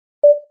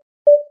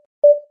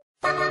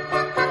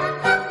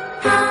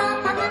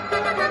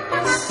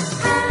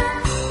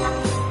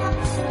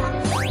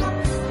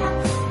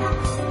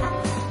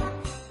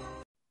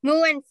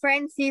Moo and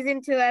Friends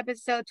Season 2,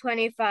 Episode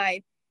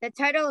 25. The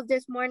title of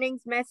this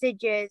morning's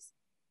message is,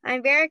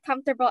 I'm very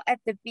comfortable at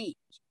the beach,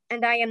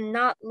 and I am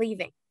not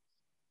leaving.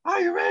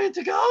 Are you ready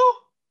to go?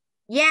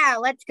 Yeah,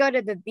 let's go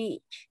to the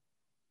beach.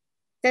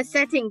 The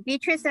setting,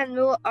 Beatrice and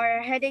Moo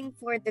are heading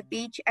for the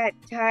beach at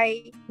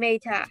Tai Mai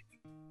Tak.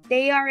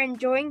 They are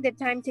enjoying the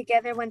time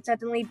together when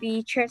suddenly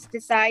Beatrice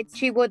decides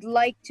she would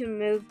like to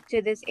move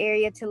to this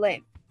area to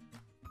live.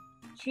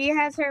 She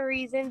has her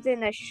reasons.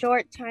 In a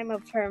short time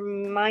of her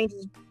mind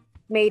is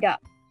made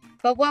up.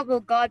 But what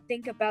will God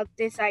think about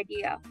this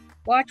idea?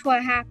 Watch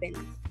what happens.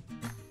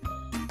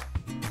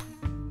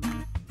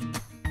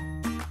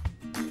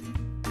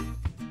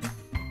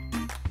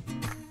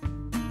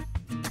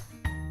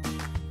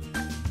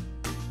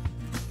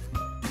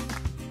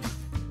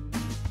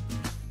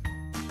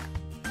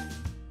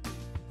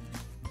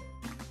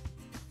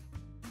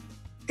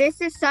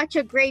 This is such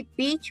a great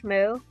beach,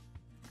 Moo.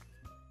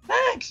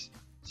 Thanks.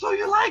 So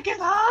you like it,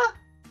 huh?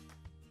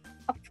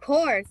 Of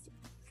course.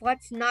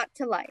 What's not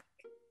to like?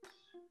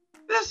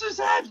 This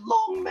is at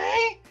Long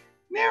May,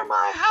 near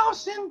my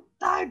house in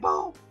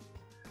Taibo.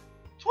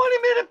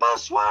 20-minute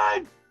bus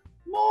ride,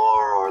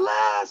 more or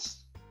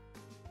less.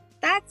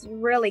 That's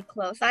really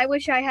close. I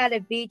wish I had a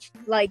beach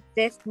like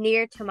this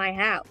near to my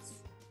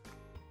house.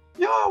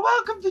 You're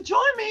welcome to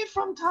join me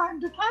from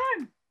time to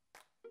time.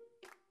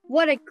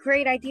 What a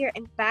great idea.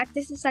 In fact,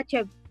 this is such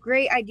a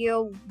great idea.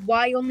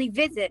 Why only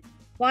visit?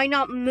 Why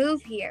not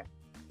move here?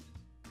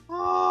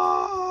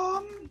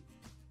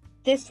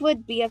 This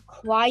would be a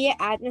quiet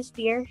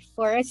atmosphere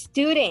for a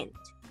student.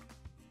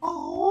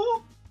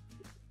 Oh?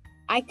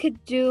 I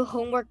could do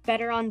homework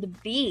better on the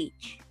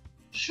beach.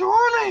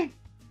 Surely.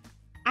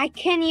 I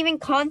can even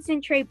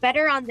concentrate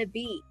better on the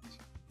beach.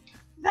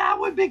 That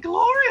would be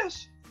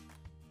glorious.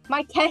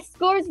 My test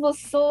scores will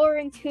soar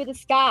into the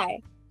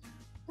sky.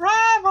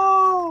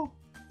 Bravo!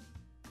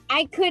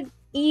 I could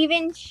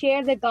even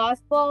share the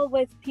gospel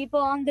with people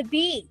on the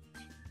beach.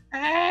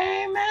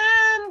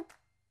 Amen!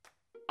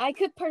 I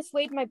could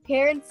persuade my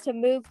parents to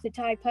move to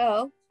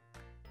Taipo.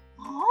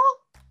 Huh?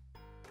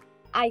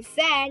 I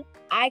said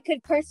I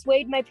could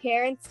persuade my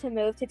parents to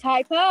move to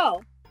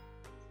Taipo.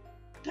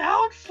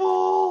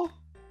 Doubtful.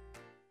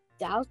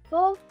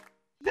 Doubtful?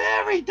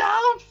 Very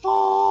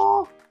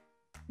doubtful.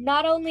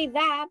 Not only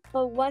that,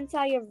 but once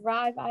I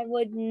arrive, I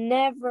would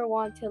never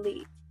want to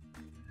leave.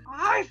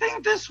 I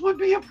think this would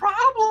be a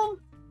problem.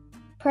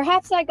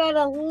 Perhaps I got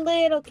a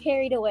little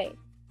carried away.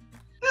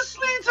 This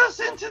leads us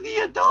into the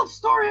adult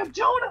story of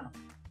Jonah.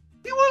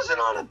 He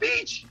wasn't on a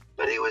beach,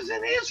 but he was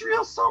in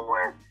Israel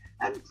somewhere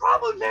and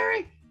probably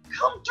very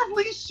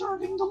comfortably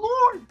serving the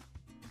Lord.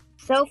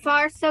 So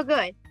far, so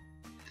good.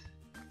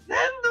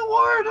 Then the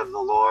word of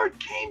the Lord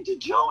came to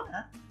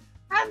Jonah,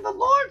 and the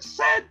Lord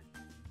said,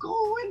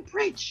 Go and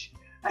preach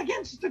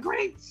against the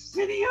great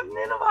city of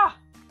Nineveh,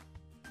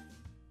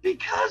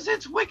 because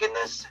its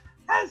wickedness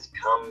has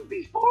come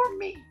before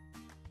me.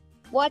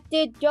 What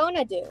did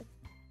Jonah do?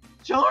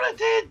 Jonah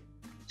did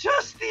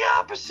just the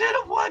opposite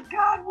of what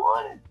God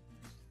wanted.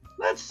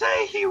 Let's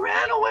say he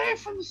ran away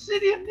from the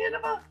city of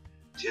Nineveh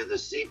to the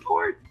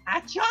seaport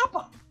at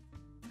Joppa.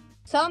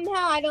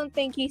 Somehow I don't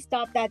think he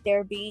stopped at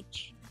their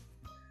beach.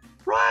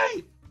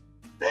 Right.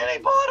 Then he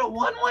bought a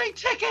one-way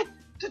ticket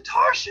to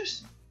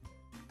Tarshish.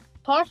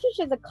 Tarshish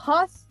is a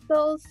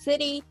coastal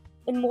city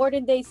in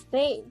modern-day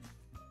Spain.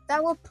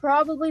 That will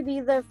probably be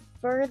the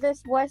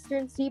furthest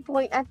western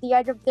seapoint at the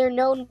edge of their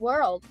known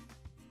world.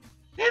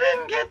 He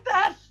didn't get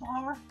that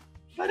far,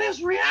 but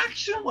his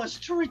reaction was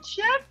to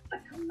reject the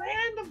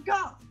command of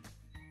God.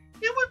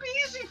 It would be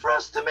easy for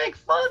us to make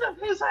fun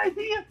of his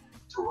idea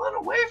to run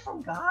away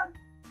from God.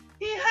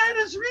 He had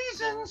his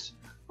reasons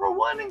for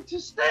wanting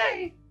to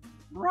stay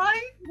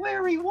right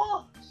where he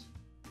was.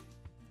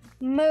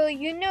 Moo,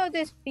 you know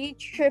this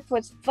beach trip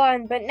was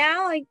fun, but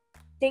now I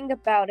think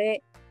about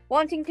it,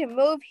 wanting to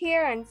move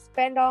here and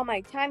spend all my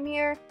time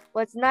here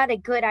was not a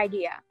good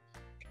idea.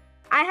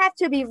 I have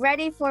to be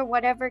ready for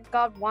whatever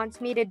God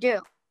wants me to do.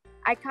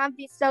 I can't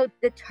be so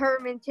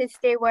determined to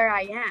stay where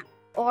I am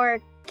or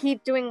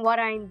keep doing what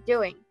I'm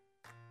doing.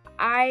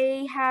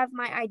 I have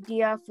my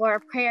idea for a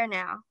prayer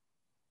now.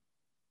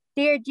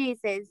 Dear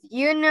Jesus,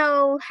 you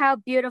know how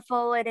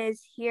beautiful it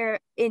is here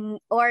in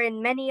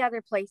many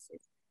other places.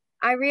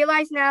 I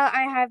realize now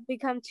I have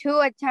become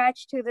too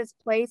attached to this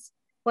place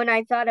when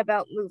I thought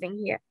about moving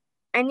here.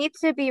 I need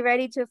to be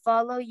ready to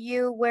follow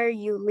you where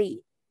you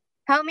lead.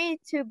 Help me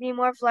to be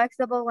more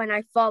flexible when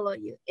I follow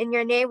you. In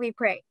your name we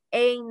pray.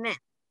 Amen.